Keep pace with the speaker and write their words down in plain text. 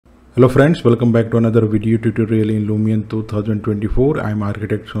Hello friends, welcome back to another video tutorial in Lumion 2024. I'm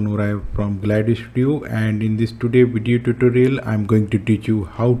architect Sonurai from Glide Studio, and in this today video tutorial I'm going to teach you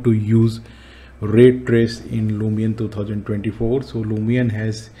how to use ray trace in Lumion 2024. So Lumion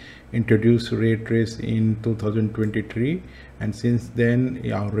has introduced ray trace in 2023, and since then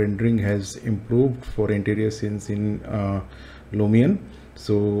our rendering has improved for interior scenes in Lumion.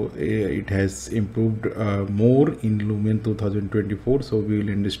 So it has improved more in Lumion 2024. So we will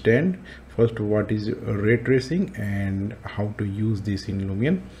understand first what is ray tracing and how to use this in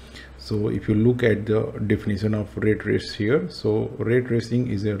Lumion. So if you look at the definition of ray trace here, so ray tracing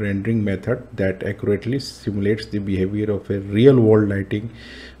is a rendering method that accurately simulates the behavior of a real world lighting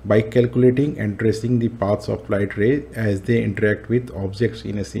by calculating and tracing the paths of light rays as they interact with objects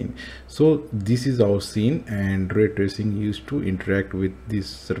in a scene. So this is our scene, and ray tracing used to interact with these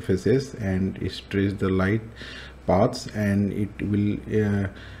surfaces and trace the light paths, and it will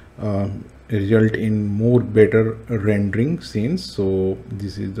result in more better rendering scenes. So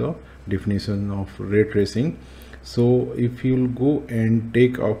this is the definition of ray tracing. So if you'll go and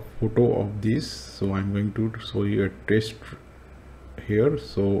take a photo of this, so I'm going to show you a test here.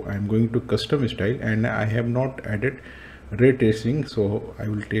 So I'm going to custom style, and I have not added ray tracing, so I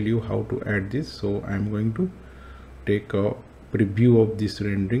will tell you how to add this. So I'm going to take a preview of this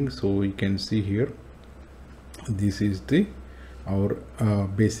rendering. So you can see here, this is the our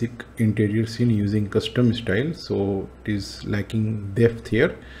basic interior scene using custom style. So it is lacking depth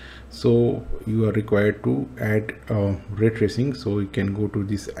here, so you are required to add ray tracing. So you can go to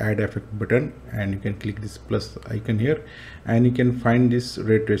this add effect button, and you can click this plus icon here, and you can find this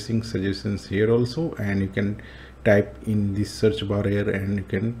ray tracing suggestions here also, and you can type in this search bar here and you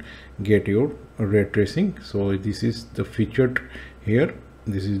can get your ray tracing. So this is the featured here,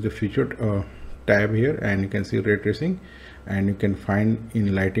 this is the featured tab here, and you can see ray tracing, and you can find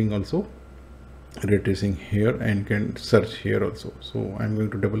in lighting also ray tracing here, and you can search here also. So I'm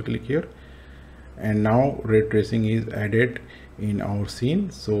going to double click here, and now ray tracing is added in our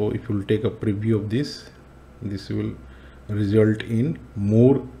scene. So if you will take a preview of this, this will result in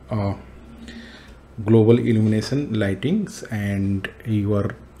more global illumination lightings, and you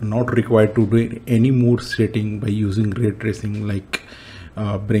are not required to do any more setting by using ray tracing, like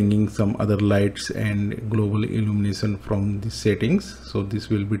bringing some other lights and global illumination from the settings. So this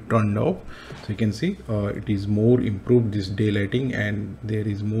will be turned off. So you can see it is more improved, this daylighting, and there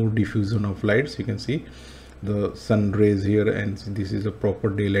is more diffusion of lights. You can see the sun rays here, and this is a proper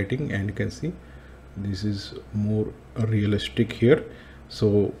daylighting, and you can see this is more realistic here.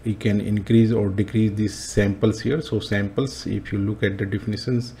 So you can increase or decrease these samples here. So samples, if you look at the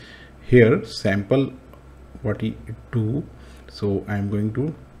definitions here, sample what it do, so I'm going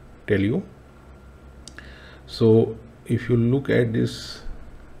to tell you. So if you look at this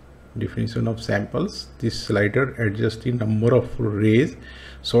definition of samples, this slider adjusts the number of rays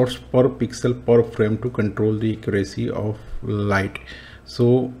source per pixel per frame to control the accuracy of light.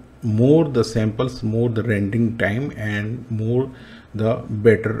 So more the samples, more the rendering time, and more the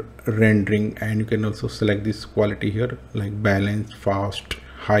better rendering. And you can also select this quality here, like balance, fast,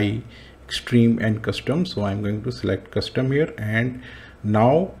 high, extreme, and custom. So I'm going to select custom here, and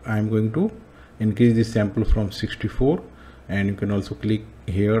now I'm going to increase the sample from 64, and you can also click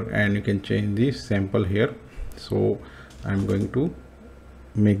here and you can change the sample here. So I'm going to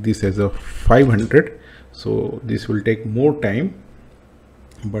make this as a 500. So this will take more time,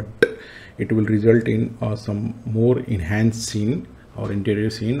 but it will result in some more enhanced scene or interior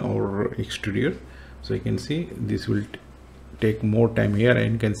scene or exterior. So you can see this will take more time here,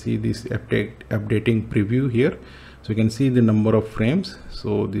 and you can see this updating preview here. So you can see the number of frames.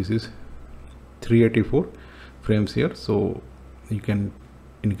 So this is 384 frames here, so you can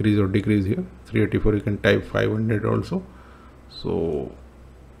increase or decrease here. 384, you can type 500 also. So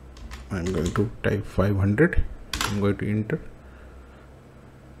I'm going to type 500, I'm going to enter.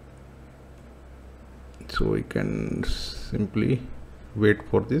 So you can simply wait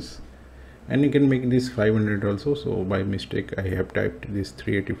for this, and you can make this 500 also. So by mistake I have typed this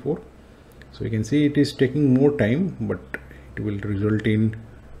 384. So you can see it is taking more time, but it will result in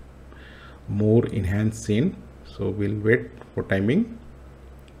more enhanced scene. So we'll wait for timing,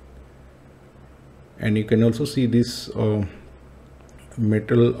 and you can also see this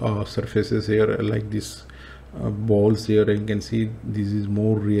metal surfaces here, like this balls here, and you can see this is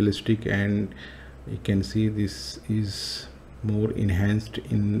more realistic, and you can see this is more enhanced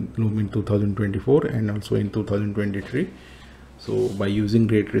in Lumion 2024 and also in 2023. So by using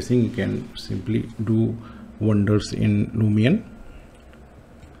ray tracing, you can simply do wonders in Lumion.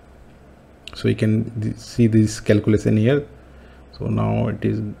 So you can see this calculation here. So now it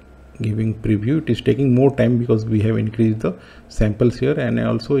is giving preview, it is taking more time because we have increased the samples here, and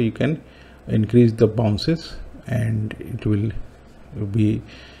also you can increase the bounces, and it will be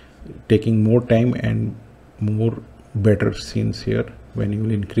taking more time and more better scenes here when you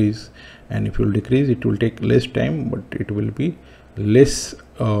will increase. And if you will decrease, it will take less time, but it will be less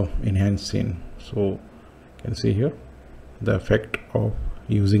enhanced scene. So you can see here the effect of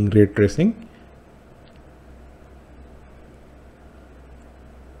using ray tracing.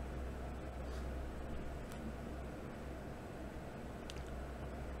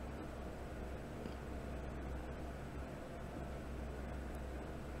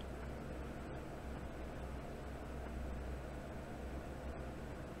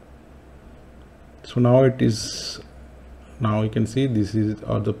 So now it is, now you can see this is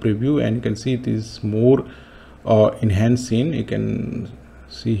the preview, and you can see it is more enhanced scene. You can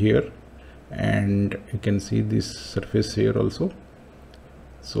see here, and you can see this surface here also.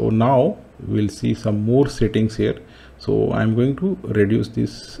 So now we'll see some more settings here. So I'm going to reduce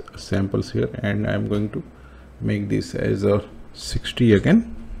these samples here, and I'm going to make this as a 60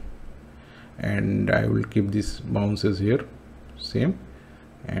 again, and I will keep these bounces here same,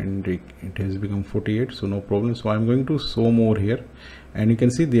 and it has become 48, so no problem. So I'm going to show more here, and you can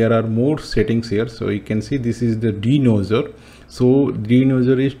see there are more settings here. So you can see this is the denoiser. So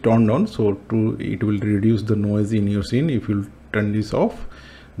denoiser is turned on, so it will reduce the noise in your scene. If you turn this off,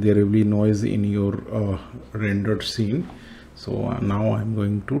 there will be noise in your rendered scene. So now I'm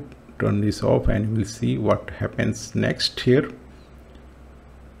going to turn this off, and we'll see what happens next here.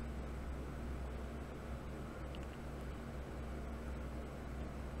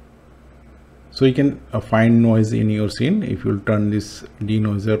 So you can find noise in your scene if you'll turn this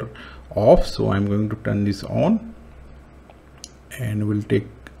denoiser off. So I'm going to turn this on, and we'll take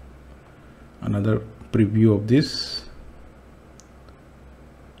another preview of this.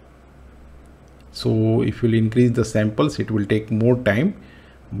 So if you'll increase the samples, it will take more time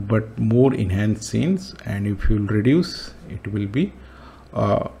but more enhanced scenes, and if you'll reduce, it will be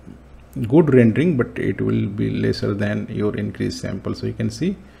good rendering, but it will be lesser than your increased sample. So you can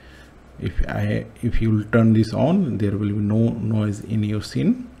see if you will turn this on, there will be no noise in your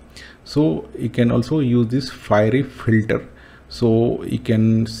scene. So you can also use this fiery filter. So you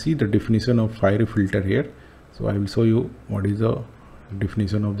can see the definition of fiery filter here. So I will show you what is the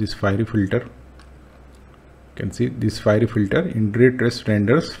definition of this fiery filter. You can see this fiery filter in ray trace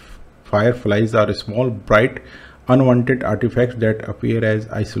renders. Fireflies are small, bright, unwanted artifacts that appear as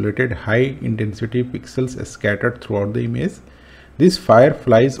isolated high intensity pixels scattered throughout the image. These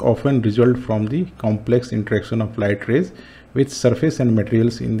fireflies often result from the complex interaction of light rays with surface and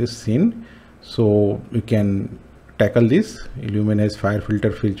materials in this scene. So you can tackle this Lumion fire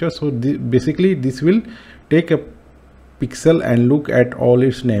filter feature. So basically this will take a pixel and look at all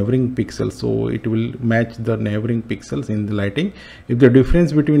its neighboring pixels. So it will match the neighboring pixels in the lighting. If the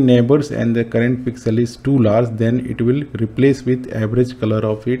difference between neighbors and the current pixel is too large, then it will replace with average color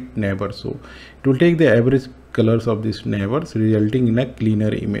of its neighbor. So it will take the average colors of these neighbors, resulting in a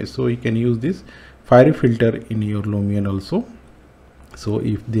cleaner image. So you can use this fiery filter in your Lumion also. So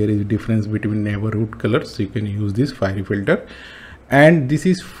if there is a difference between neighborhood colors, you can use this fiery filter. And this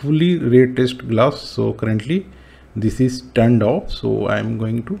is fully ray traced glass. So currently this is turned off. So I am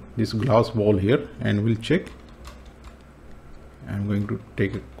going to this glass wall here, and we'll check. I'm going to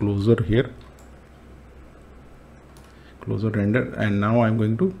take a closer here, closer render, and now I'm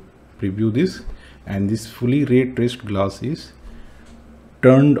going to preview this, and this fully ray traced glass is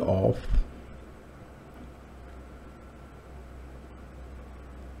turned off.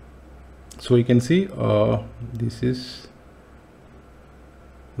 So you can see this is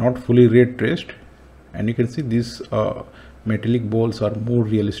not fully ray traced, and you can see these metallic balls are more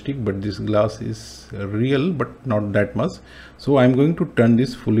realistic, but this glass is real but not that much. So I'm going to turn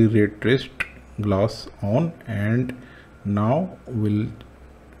this fully ray traced glass on, and now we'll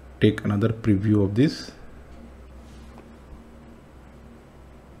take another preview of this.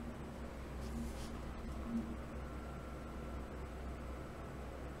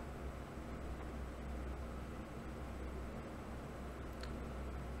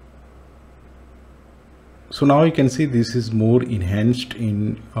 So now you can see this is more enhanced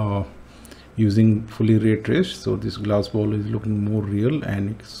in using fully ray traced. So this glass ball is looking more real,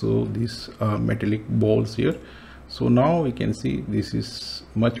 and so these metallic balls here. So now we can see this is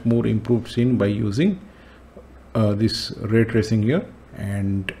much more improved scene by using this ray tracing here.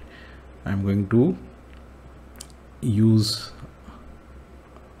 And I'm going to use,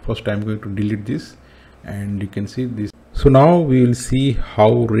 first I'm going to delete this, and you can see this. So now we will see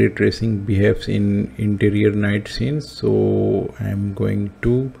how ray tracing behaves in interior night scenes. So I'm going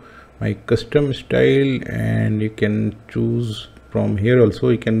to my custom style, and you can choose from here. Also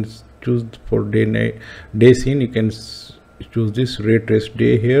you can choose for day scene, you can choose this ray trace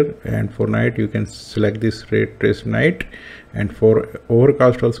day here, and for night you can select this ray trace night, and for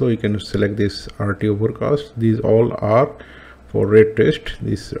overcast also you can select this RT overcast. These all are for ray traced,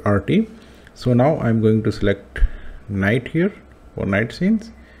 this RT. So now I'm going to select night here for night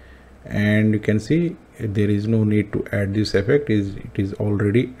scenes, and you can see there is no need to add this effect, it is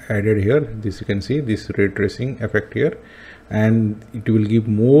already added here. This you can see this ray tracing effect here, and it will give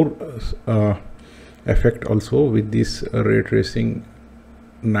more effect also with this ray tracing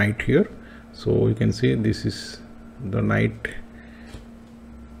night here. So you can see this is the night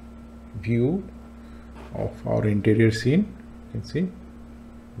view of our interior scene. You can see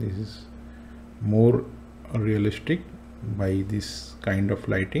this is more realistic by this kind of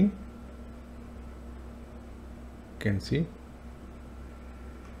lighting. You can see,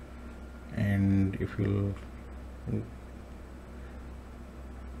 and if you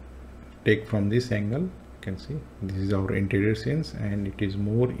take from this angle, you can see this is our interior scenes and it is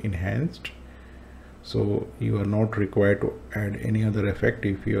more enhanced. So you are not required to add any other effect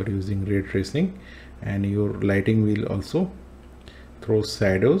if you are using ray tracing, and your lighting will also throw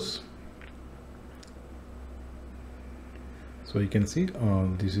shadows. So you can see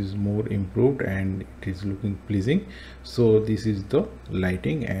this is more improved and it is looking pleasing. So this is the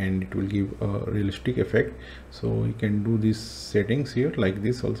lighting and it will give a realistic effect. So you can do these settings here like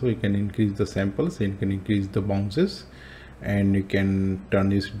this. Also you can increase the samples, you can increase the bounces, and you can turn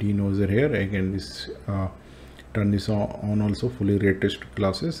this denoiser here. Again this turn this on also fully ray traced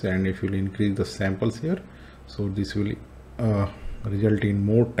classes, and if you will increase the samples here, so this will result in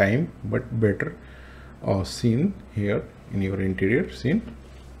more time but better scene here in your interior scene.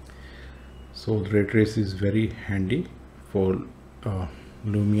 So ray trace is very handy for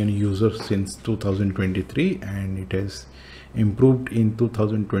Lumion users since 2023, and it has improved in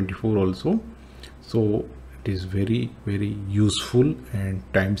 2024 also. So it is very useful and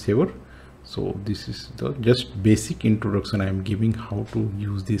time saver. So this is the just basic introduction I am giving how to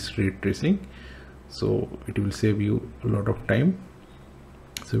use this ray tracing. So it will save you a lot of time.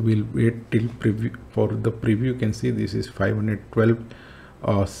 So we'll wait till preview. For the preview you can see this is 512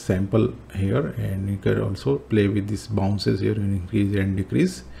 sample here, and you can also play with these bounces here and increase and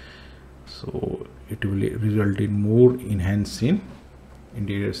decrease. So it will result in more enhanced scene,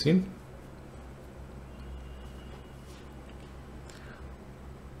 interior scene.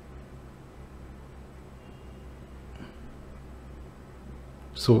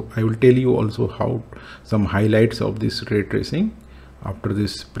 So I will tell you also how some highlights of this ray tracing after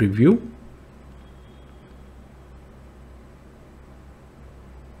this preview.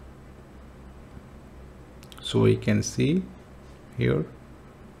 So you can see here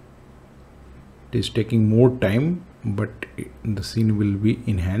it is taking more time, but the scene will be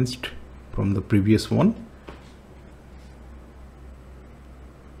enhanced from the previous one.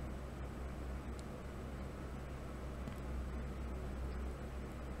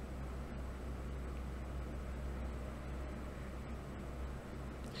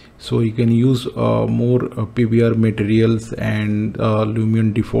 So you can use more PBR materials and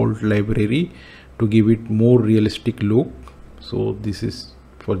Lumion default library to give it more realistic look. So this is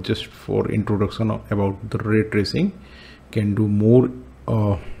for just for introduction about the ray tracing. Can do more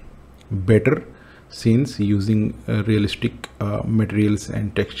better scenes using realistic materials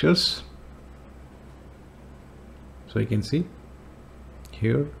and textures. So you can see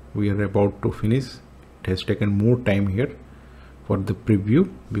here we are about to finish. It has taken more time here for the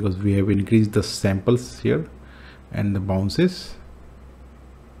preview because we have increased the samples here and the bounces.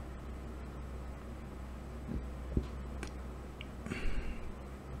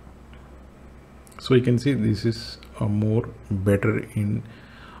 So you can see this is a more better in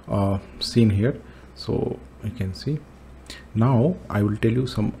scene here. So you can see now I will tell you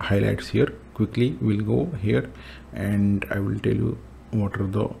some highlights here quickly. We'll go here and I will tell you what are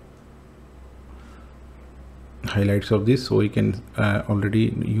the highlights of this. So you can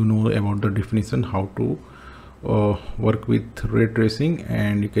already you know about the definition, how to work with ray tracing,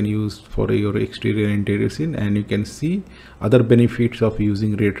 and you can use for your exterior and interior scene, and you can see other benefits of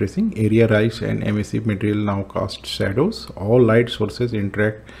using ray tracing. Area rise and emissive material now cast shadows. All light sources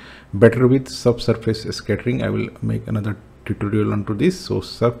interact better with subsurface scattering. I will make another tutorial onto this. So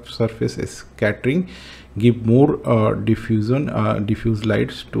subsurface scattering give more diffuse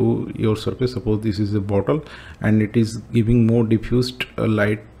lights to your surface. Suppose this is a bottle and it is giving more diffused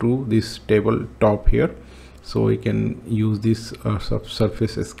light to this table top here. So you can use this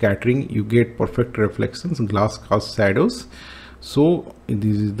subsurface scattering. You get perfect reflections, glass cast shadows. So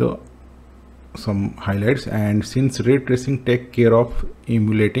this is the some highlights. And since ray tracing take care of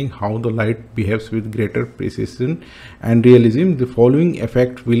emulating how the light behaves with greater precision and realism, the following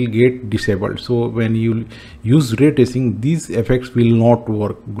effect will get disabled. So when you use ray tracing, these effects will not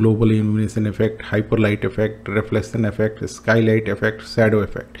work: global illumination effect, hyperlight effect, reflection effect, skylight effect, shadow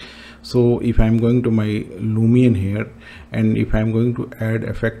effect. So if I'm going to my Lumion here, and if I'm going to add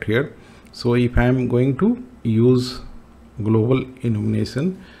effect here, so if I'm going to use global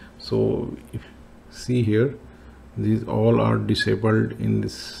illumination, so if see here, these all are disabled in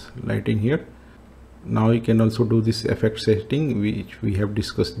this lighting here. Now you can also do this effect setting which we have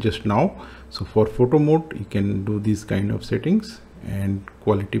discussed just now. So for photo mode, you can do these kind of settings and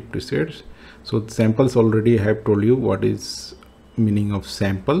quality presets. So samples, already I have told you what is meaning of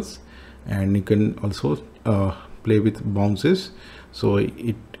samples, and you can also play with bounces. So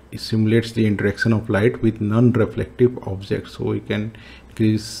it simulates the interaction of light with non-reflective objects. So you can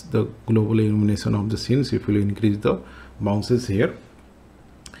increase the global illumination of the scenes if you increase the bounces here.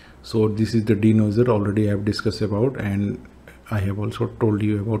 So this is the denoiser, already I have discussed about, and I have also told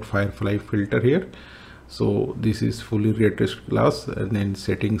you about firefly filter here. So this is fully ray traced glass, and then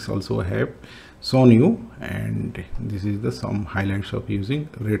settings also have shown you, and this is the some highlights of using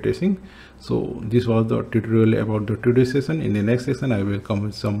ray tracing. So this was the tutorial about the today's session. In the next session I will come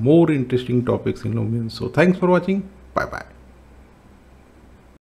with some more interesting topics in Lumion. So thanks for watching. Bye bye.